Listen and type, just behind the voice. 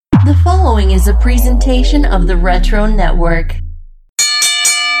The following is a presentation of the Retro Network.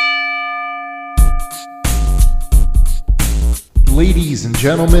 Ladies and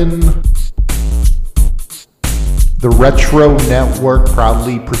gentlemen, the Retro Network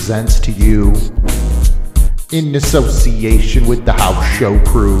proudly presents to you, in association with the House Show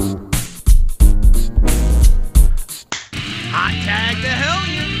crew, Hot Tag the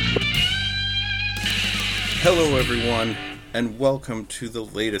Hellion! Hello everyone, and welcome to the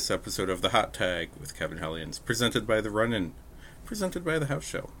latest episode of the Hot Tag with Kevin Hellions, presented by the Run-In, presented by the House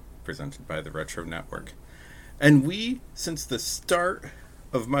Show, presented by the Retro Network. And we, since the start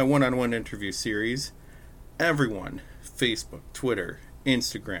of my one-on-one interview series, everyone, Facebook, Twitter,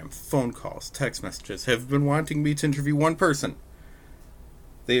 Instagram, phone calls, text messages, have been wanting me to interview one person.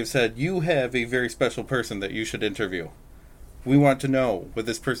 They have said, you have a very special person that you should interview. We want to know what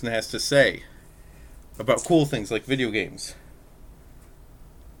this person has to say about cool things like video games.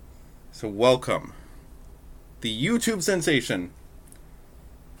 So welcome, the YouTube sensation,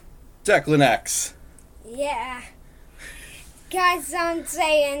 Declan X. Yeah. Guys, don't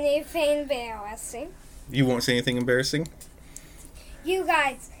say anything embarrassing. You won't say anything embarrassing? You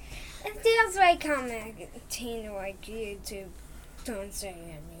guys, it feels like commenting like YouTube. Don't say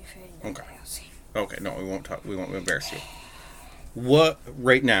anything embarrassing. Okay, no, we won't embarrass you. What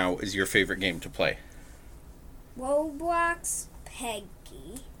right now is your favorite game to play? Roblox Peggy.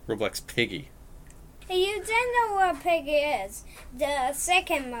 Roblox Piggy. You didn't know what Peggy is. The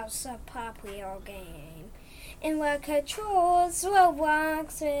second most popular game. And what controls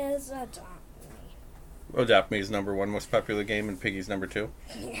Roblox is Adopt Me. Adopt Me is number one most popular game and Piggy's number two?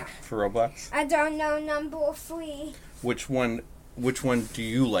 Yeah. For Roblox? I don't know number 3. Which one do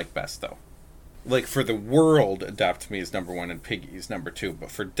you like best though? Like for the world, Adopt Me is number one and Piggy is number two.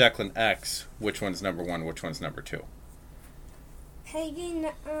 But for Declan X, which one's number one, which one's number two? Peggy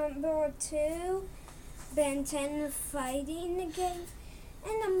number 2. Ben 10 fighting again.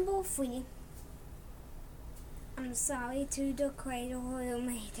 And number 3. I'm sorry to the creator who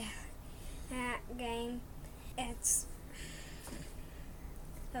made that game. It's...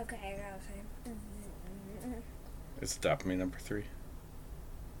 Okay, I gotta say. Is Adopt Me number 3?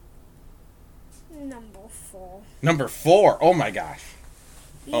 Number 4. Number 4? Oh my gosh.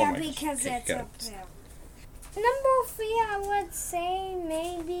 Yeah, because it's a film. Number 3, I would say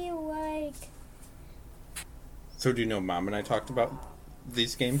maybe like... So do you know Mom and I talked about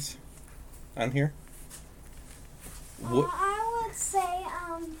these games on here? I would say,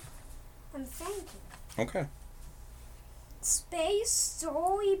 I'm thinking. Okay. Space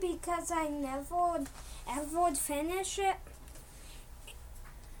Story, because I never ever finish it.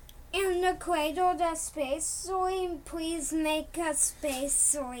 And the Cradle the Space Story, please make a Space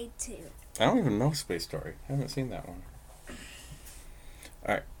Story too. I don't even know Space Story. I haven't seen that one.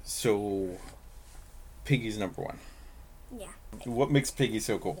 Alright, so Piggy's number 1. Yeah. What makes Piggy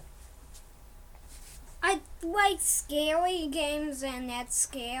so cool? I like scary games, and that's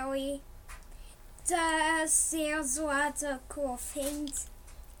scary. There's lots of cool things.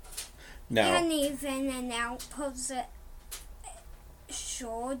 Now, And even an outpost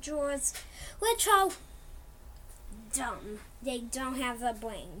soldiers, which are dumb. They don't have a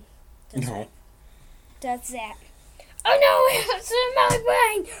brain. no. Does that. Oh no, it's in my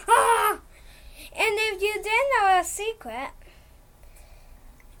brain! Ah! And if you didn't know a secret,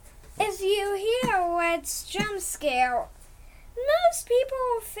 if you hear what's jump scare, most people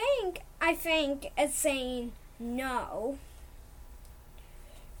I think, it's saying no.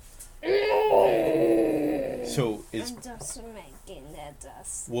 So, I'm just making that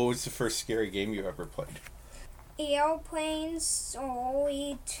dust. what was the first scary game you ever played? Airplane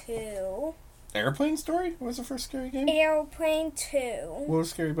Story 2. Airplane Story? What was the first scary game? Airplane 2. What was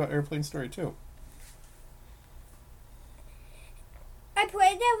scary about Airplane Story 2? I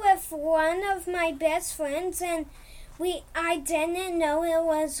played it with one of my best friends, and I didn't know it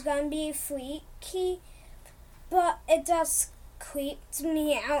was gonna be freaky, but it just creeped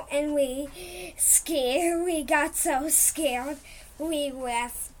me out, and we got so scared we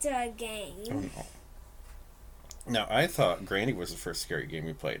left the game. Oh no. Now, I thought Granny was the first scary game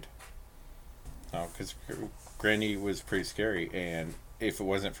you played. Because Granny was pretty scary, and if it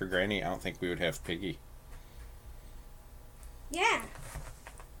wasn't for Granny, I don't think we would have Piggy. Yeah.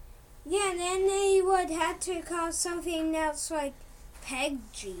 Yeah, and then they would have to call something else like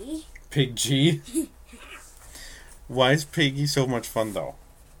Peggy. Piggy? Why is Piggy so much fun, though?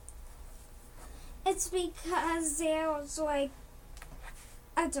 It's because there's like...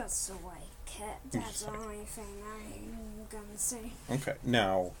 I just like it. That's the only thing I'm gonna say. Okay,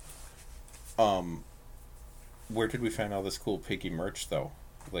 now, where did we find all this cool Piggy merch, though?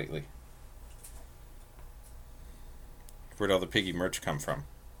 lately? Where'd all the piggy merch come from?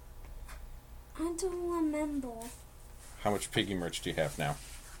 I don't remember. How much piggy merch do you have now?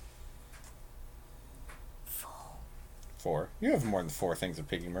 4. You have more than 4 things of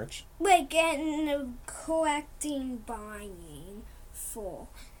piggy merch. Like in collecting, buying 4.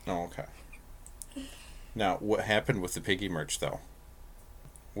 Oh, okay. Now, what happened with the piggy merch, though?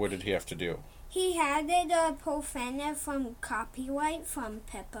 What did he have to do? He had it prevented from copyright from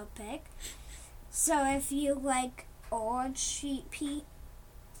Peppa Pig. So if you like old sheepy,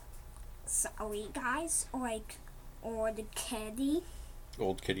 sorry guys, like old kitty,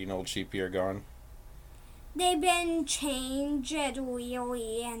 Old kitty and old sheepy are gone. they've been changed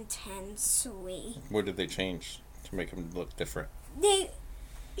really intensely. What did they change to make them look different?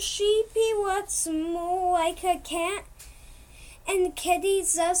 Sheepy looks more like a cat, and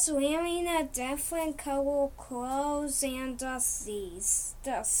Kitty's just wearing a different color clothes and just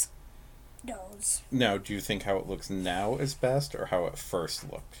those. Now, do you think how it looks now is best, or how it first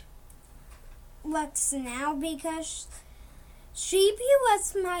looked? Looks now, because Sheepy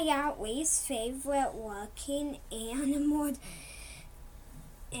was my least favorite looking animal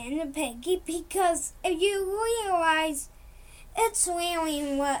in Piggy, because if you realize it's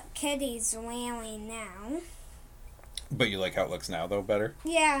wearing what Kitty's wearing now. But you like how it looks now, though, better?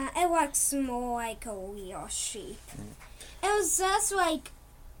 Yeah, it looks more like a real sheep. It was just like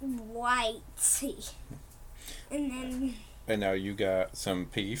whitey. And now you got some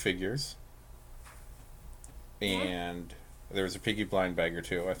piggy figures. And there was a piggy blind bag or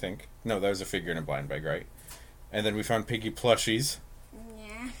two, I think. No, that was a figure in a blind bag, right? And then we found piggy plushies.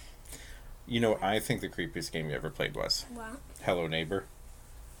 yeah. You know, I think the creepiest game you ever played was What? Hello Neighbor.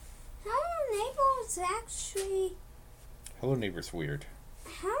 Hello Neighbor is actually... Hello Neighbor's weird.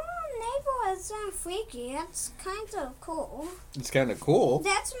 Hello Neighbor isn't freaky. It's kind of cool. It's kind of cool.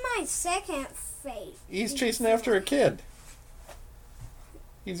 That's my second fate. He's chasing after a kid.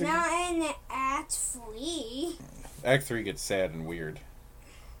 He's Not in Act 3. Act 3 gets sad and weird.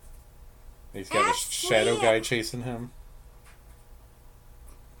 He's got Act a shadow 3 guy chasing him.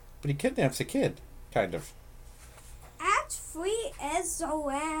 But he kidnaps a kid, kind of. Act 3 is the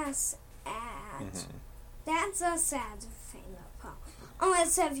last act. Mm-hmm. That's a sad thing about.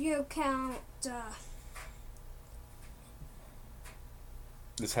 Unless if you count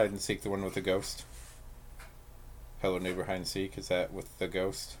Is hide and seek the one with the ghost? Hello Neighbor hide and seek, is that with the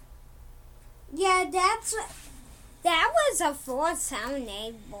ghost? yeah, that was a first Hello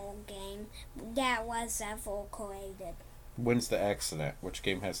Neighbor game that was ever created. When's the accident? Which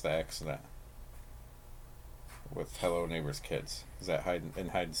game has the accident? With Hello Neighbor's kids. Is that hide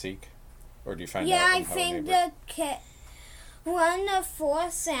and seek? Or do you find out Yeah, I in Hello think Neighbor? one of the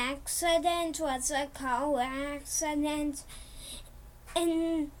first accident was a car accident,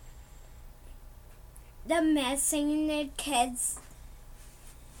 and the missing kids,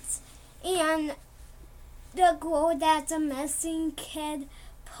 and the girl that the missing kid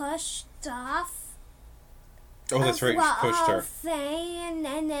pushed off. Oh, that's right, you pushed her. Thing,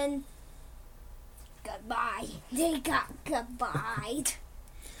 and then goodbye. They got goodbye.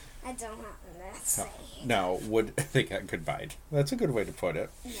 I don't know what to say. Now, they got goodbye. That's a good way to put it.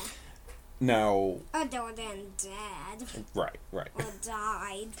 Yeah. Now... Other than dead. Right. Or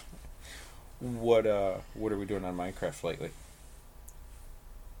died. What are we doing on Minecraft lately?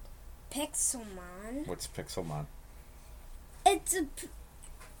 Pixelmon. What's Pixelmon? It's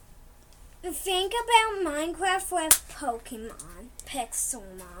think about Minecraft with Pokemon.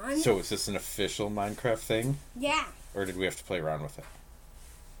 Pixelmon. So is this an official Minecraft thing? Yeah. Or did we have to play around with it?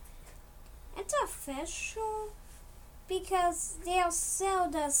 It's official because they'll sell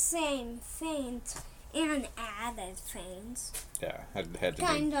the same things and added things. Yeah, had to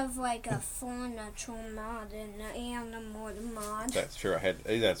Kind of like a furniture mod and an animal mod. That's true.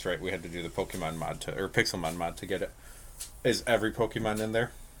 That's right. We had to do the Pokemon mod or Pixelmon mod to get it. Is every Pokemon in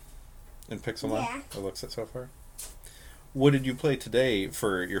there? In Pixelmon? Yeah. It looks it so far. What did you play today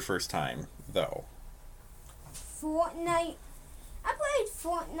for your first time, though? Fortnite. I played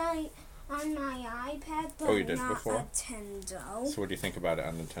Fortnite on my iPad, but you did not before? Nintendo. So what do you think about it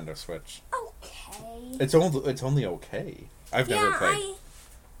on Nintendo Switch? Okay. It's only okay. I've never played.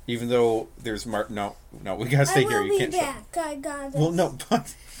 Even though there's no, we gotta stay here. You can't. I will be back. I got it. Well, no,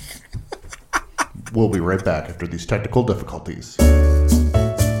 but We'll be right back after these technical difficulties.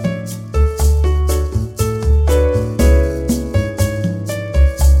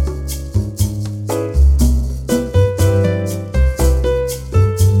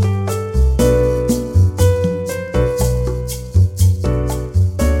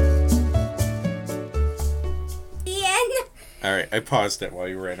 all right. I paused it while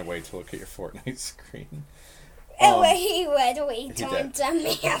you ran away to look at your Fortnite screen. He literally he turned to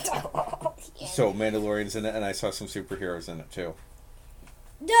Mandalorian. So Mandalorian's in it, and I saw some superheroes in it too.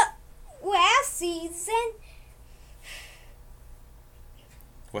 The last season.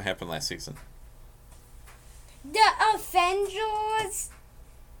 What happened last season? The Avengers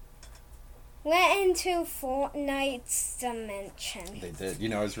went into Fortnite's dimension. They did. You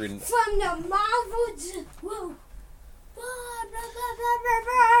know, I was reading... From the Marvel... Whoa.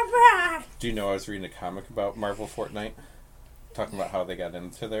 Do you know I was reading a comic about Marvel Fortnite? Talking about how they got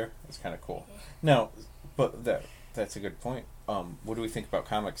into there? It's kind of cool. No, but that's a good point. What do we think about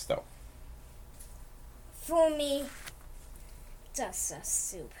comics, though? For me, that's the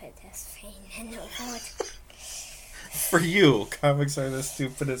stupidest thing in the world. For you, comics are the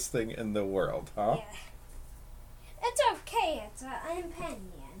stupidest thing in the world, huh? Yeah. It's okay. It's an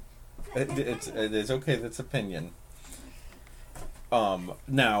opinion. It is okay. That's opinion.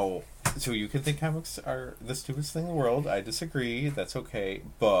 Now, so you can think comics are the stupidest thing in the world. I disagree. That's okay.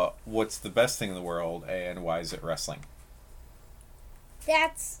 But what's the best thing in the world, and why is it wrestling?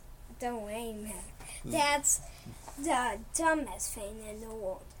 That's the lame. That's the dumbest thing in the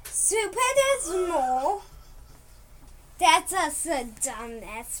world. Stupid is more. That's us the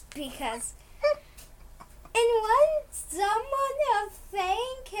dumbest because and when someone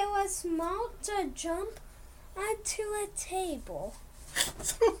think it was smart to jump onto a table.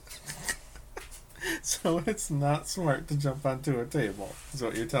 So it's not smart to jump onto a table, is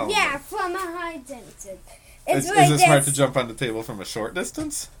what you're telling me. Yeah, from a high distance. Is it smart to jump on the table from a short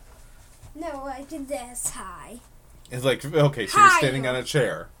distance? No, like this high. It's like, okay, so you're standing on a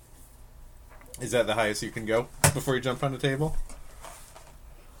chair. Is that the highest you can go before you jump on the table?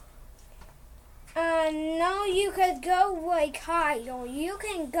 No, you could go like higher. You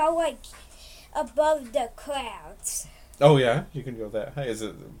can go like above the clouds. Oh yeah, you can go that high.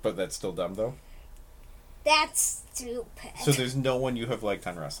 But that's still dumb though. That's stupid. So there's no one you have liked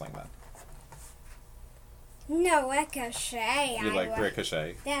on wrestling then? No, Ricochet. You like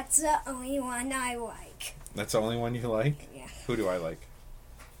Ricochet? That's the only one I like. That's the only one you like? Yeah. Who do I like?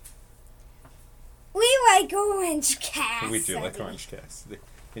 We like Orange Cassidy. We do like Orange Cassidy.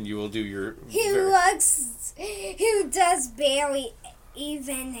 And you will do your... Who does barely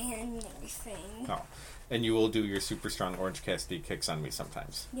even anything. Oh. And you will do your super strong Orange Cassidy kicks on me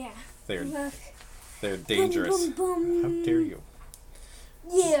sometimes. Yeah. They're dangerous. Boom, boom, boom. How dare you?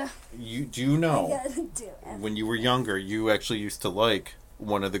 Yeah. Do you know, I gotta do it. when you were younger, you actually used to like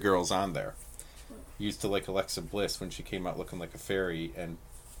one of the girls on there. You used to like Alexa Bliss when she came out looking like a fairy and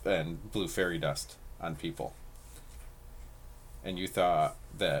blew fairy dust on people. And you thought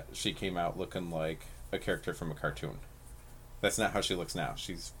that she came out looking like a character from a cartoon. That's not how she looks now.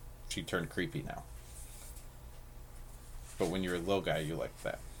 She turned creepy now. But when you were a little guy, you liked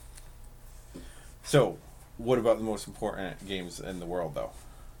that. So, what about the most important games in the world, though?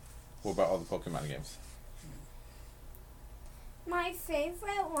 What about all the Pokemon games? My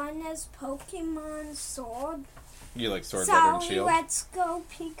favorite one is Pokemon Sword. You like Sword, better than Shield? Let's Go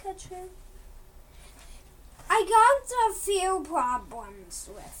Pikachu. I got a few problems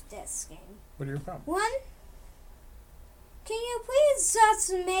with this game. What are your problems? One, can you please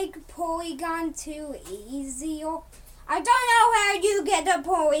just make Porygon 2 easier? I don't know how you get a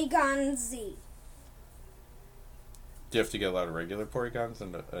Porygon Z. Do you have to get a lot of regular Porygons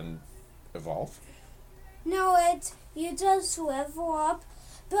and evolve? No, you just level up,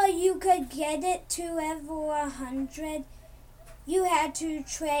 but you could get it to level 100. You had to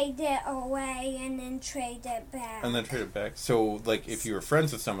trade it away and then trade it back. And then trade it back. So, like, if you were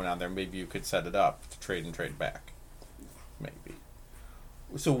friends with someone on there, maybe you could set it up to trade and trade back. Maybe.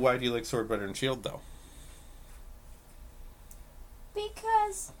 So why do you like Sword better than Shield, though?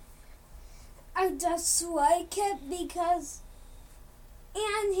 Because I just like it because...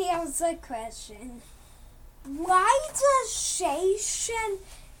 And here's the question. Why does Shayshin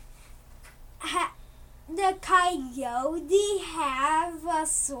the coyote have a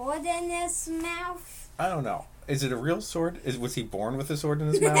sword in his mouth? I don't know. Is it a real sword? Was he born with a sword in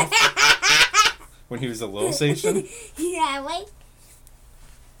his mouth? When he was a little Sation? Yeah, like...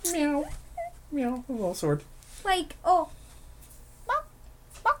 Meow. Meow. A little sword. Like, oh... Bop,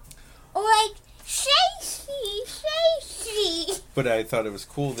 bop. Or like... Shayshy. But I thought it was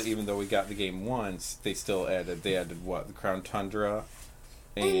cool that even though we got the game once, they added what? The Crown Tundra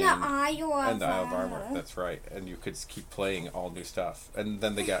And the Isle of Armor. That's right. And you could keep playing all new stuff. And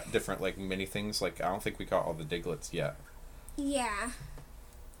then they got different like mini things. Like I don't think we got all the Diglets yet. Yeah.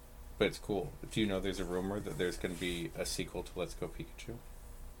 But it's cool. Do you know there's a rumor that there's going to be a sequel to Let's Go Pikachu?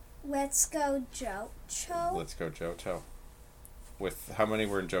 Let's Go Johto. Let's Go Johto. With how many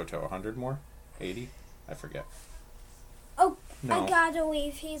were in Johto? 100 more? 80? I forget. Oh, No. I gotta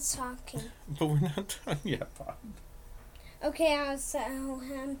leave. He's talking. But we're not done yet, Pod. Okay, I'll tell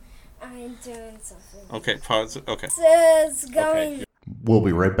him I'm doing something. Okay, pause. Okay. This is going. Okay. We'll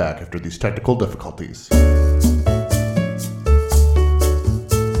be right back after these technical difficulties.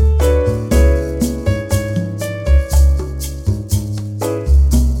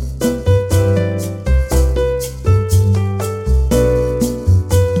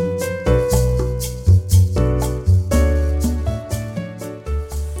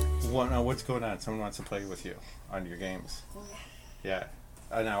 What's going on? Someone wants to play with you on your games. Yeah.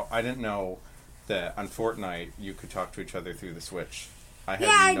 Now, I didn't know that on Fortnite you could talk to each other through the Switch. I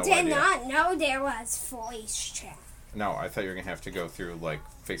did not know there was voice chat. No, I thought you were going to have to go through, like,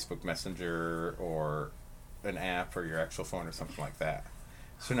 Facebook Messenger or an app or your actual phone or something like that.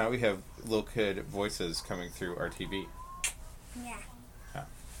 So now we have little kid voices coming through our TV. Yeah.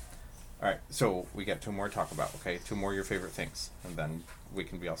 All right, so we got 2 more to talk about, okay? 2 more of your favorite things, and then we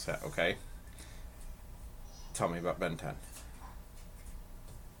can be all set, okay? Tell me about Ben 10.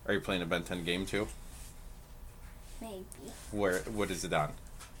 Are you playing a Ben 10 game too? Maybe. What is it on?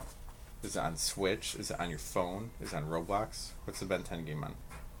 Is it on Switch? Is it on your phone? Is it on Roblox? What's the Ben 10 game on?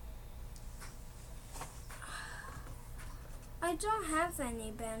 I don't have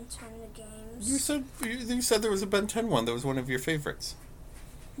any Ben 10 games. You said there was a Ben 10 one that was one of your favorites.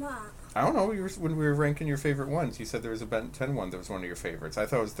 What? I don't know. When we were ranking your favorite ones, you said there was a Ben 10 one that was one of your favorites. I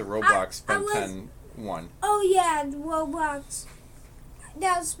thought it was the Roblox Ben 10 one. Oh yeah, the Roblox.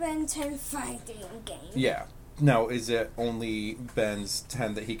 That's Ben 10 fighting game. Yeah. Now, is it only Ben's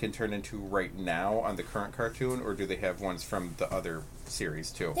 10 that he can turn into right now on the current cartoon, or do they have ones from the other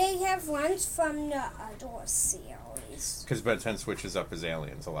series too? They have ones from the other series. Because Ben 10 switches up his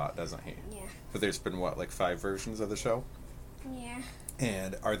aliens a lot, doesn't he? Yeah. But there's been, 5 versions of the show? Yeah.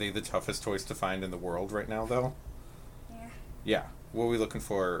 And are they the toughest toys to find in the world right now, though? Yeah. Yeah. What are we looking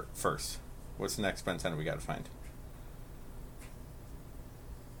for first? What's the next Ben 10 we got to find?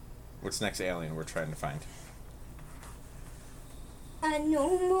 What's the next alien we're trying to find? A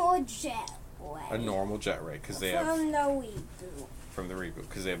normal jet ray. A normal jet ray, because they have... From the reboot. From the reboot,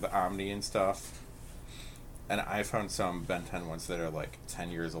 because they have the Omni and stuff. And I found some Ben 10 ones that are, 10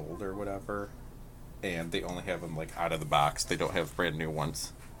 years old or whatever. And they only have them, out of the box. They don't have brand new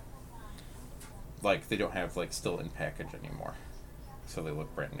ones. They don't have, still in package anymore. So they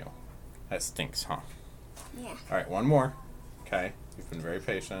look brand new. That stinks, huh? Yeah. Alright, one more. Okay. You've been very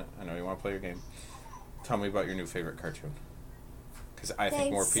patient. I know you want to play your game. Tell me about your new favorite cartoon. Because I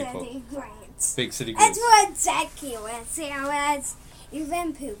think more people... Big City Grants. Big City Grants. It's ridiculous. There was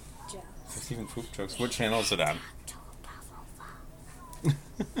even poop jokes. There's even poop jokes. What channel is it on?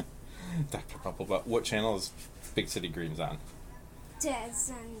 Dr. Bubblebutt. What channel is Big City Greens on?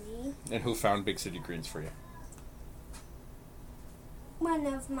 Disney. And who found Big City Greens for you? One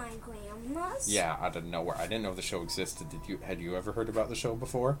of my grandmas. Yeah, out of nowhere. I didn't know the show existed. Had you ever heard about the show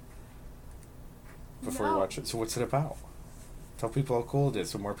before? Before you watch it? So what's it about? Tell people how cool it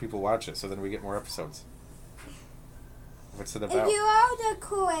is so more people watch it, so then we get more episodes. What's it about? If you are the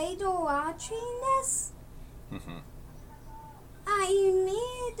creator watching this, I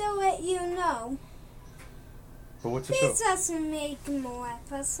need to let you know. But what's the show? Please doesn't make more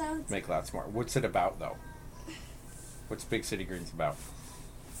episodes. Make lots more. What's it about, though? What's Big City Greens about?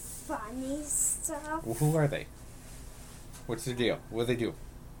 Funny stuff. Well, who are they? What's their deal? What do they do?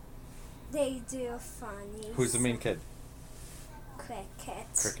 They do funny Who's the main kid?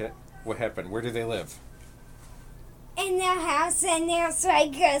 Cricket. What happened? Where do they live? In their house, and there's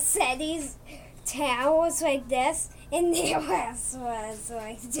a city's towers like this, and their house was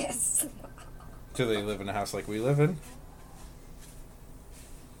like this. Do they live in a house like we live in?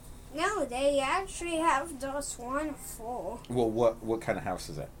 No, they actually have just one floor. Well, what kind of house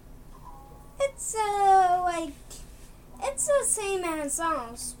is it? It's it's the same as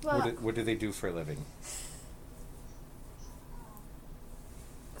ours, but What do they do for a living?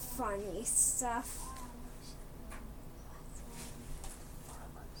 funny stuff.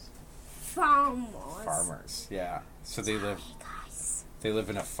 Farmers, yeah. So they live. Guys. They live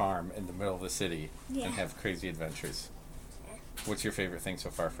in a farm in the middle of the city Yeah. and have crazy adventures. Yeah. What's your favorite thing so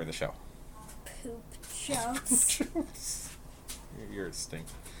far for the show? Poop jokes. You're a stink.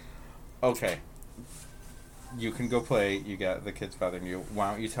 Okay. You can go play. You got the kids bothering you.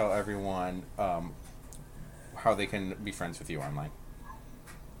 Why don't you tell everyone how they can be friends with you online?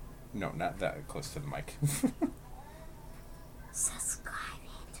 No, not that close to the mic.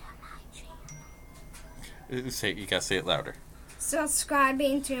 Subscribing to my channel. You gotta say it louder.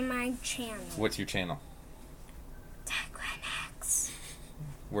 Subscribing to my channel. What's your channel? Declan X.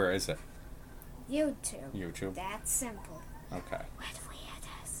 Where is it? YouTube. YouTube? That's simple. Okay. What we had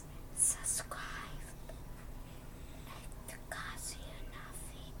is subscribe. It costs you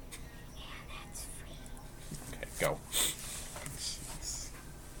nothing. And it's free. Okay, go.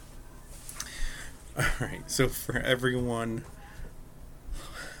 Alright, so for everyone,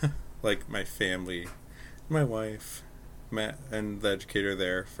 like my family, my wife, Matt, and the educator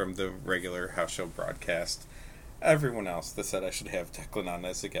there from the regular house show broadcast, everyone else that said I should have Declan on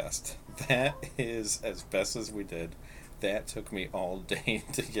as a guest, that is as best as we did. That took me all day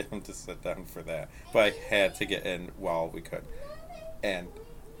to get him to sit down for that. But I had to get in while we could. And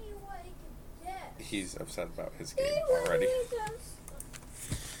he's upset about his game already.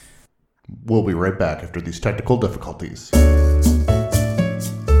 We'll be right back after these technical difficulties.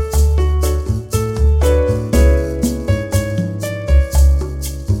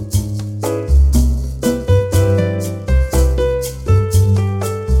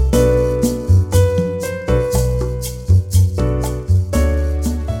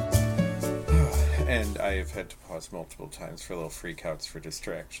 And I have had to pause multiple times for little freakouts, for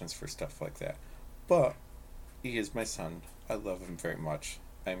distractions, for stuff like that. But he is my son. I love him very much.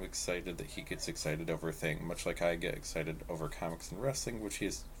 I'm excited that he gets excited over a thing, much like I get excited over comics and wrestling, which he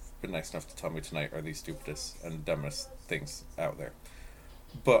has been nice enough to tell me tonight are the stupidest and dumbest things out there.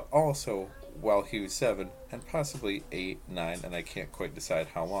 But also, while he was 7, and possibly 8, 9, and I can't quite decide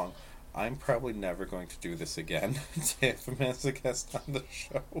how long, I'm probably never going to do this again to have him as a guest on the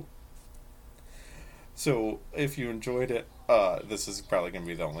show. So, if you enjoyed it, this is probably going to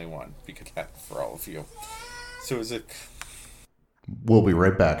be the only one, because for all of you. So is it... We'll be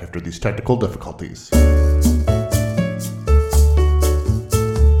right back after these technical difficulties.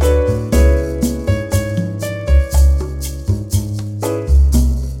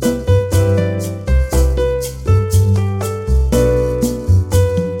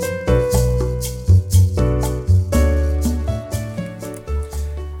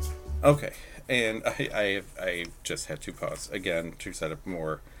 Okay, and I just had to pause again to set up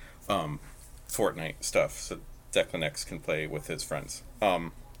more Fortnite stuff so Declan X can play with his friends.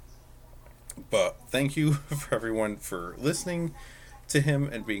 But thank you for everyone for listening to him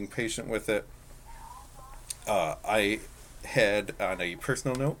and being patient with it. I had, on a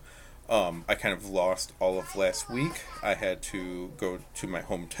personal note, I kind of lost all of last week. I had to go to my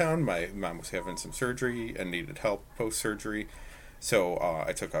hometown. My mom was having some surgery and needed help post-surgery. So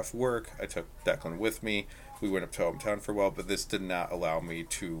I took off work. I took Declan with me. We went up to hometown for a while, but this did not allow me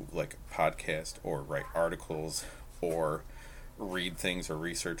to podcast or write articles or read things or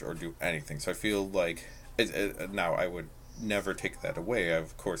research or do anything. So I feel like now I would never take that away. I,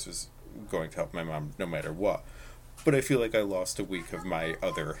 of course, was going to help my mom no matter what. But I feel like I lost a week of my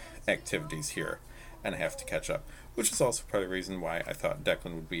other activities here, and I have to catch up, which is also part of the reason why I thought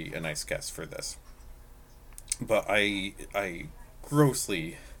Declan would be a nice guest for this. But I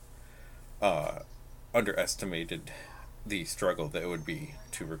grossly underestimated the struggle that it would be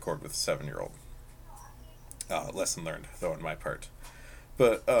to record with a 7-year-old. Lesson learned, though, on my part.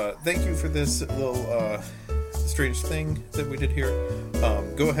 But thank you for this little strange thing that we did here.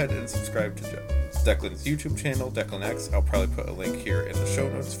 Go ahead and subscribe to Declan's YouTube channel, Declan X. I'll probably put a link here in the show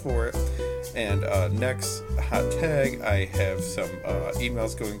notes for it. And next hot tag, I have some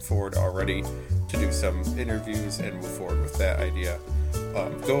emails going forward already to do some interviews and move forward with that idea.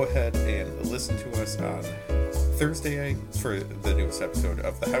 Go ahead and listen to us on Thursday for the newest episode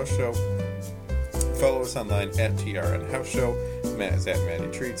of The House Show. Follow us online at TRN House Show. Matt is at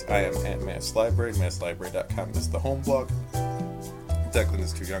Matty Treats. I am at Matt's Library. MattsLibrary.com is the home blog. Declan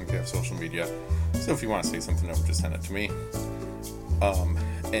is too young to have social media, so if you want to say something over, just send it to me.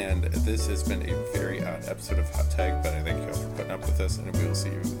 And this has been a very odd episode of Hot Tag, but I thank you all for putting up with us, and we will see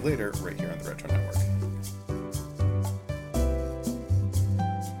you later right here on the Retro Network.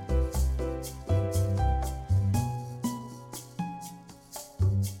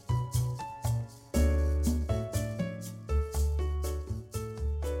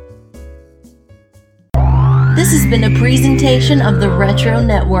 This has been a presentation of the Retro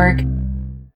Network.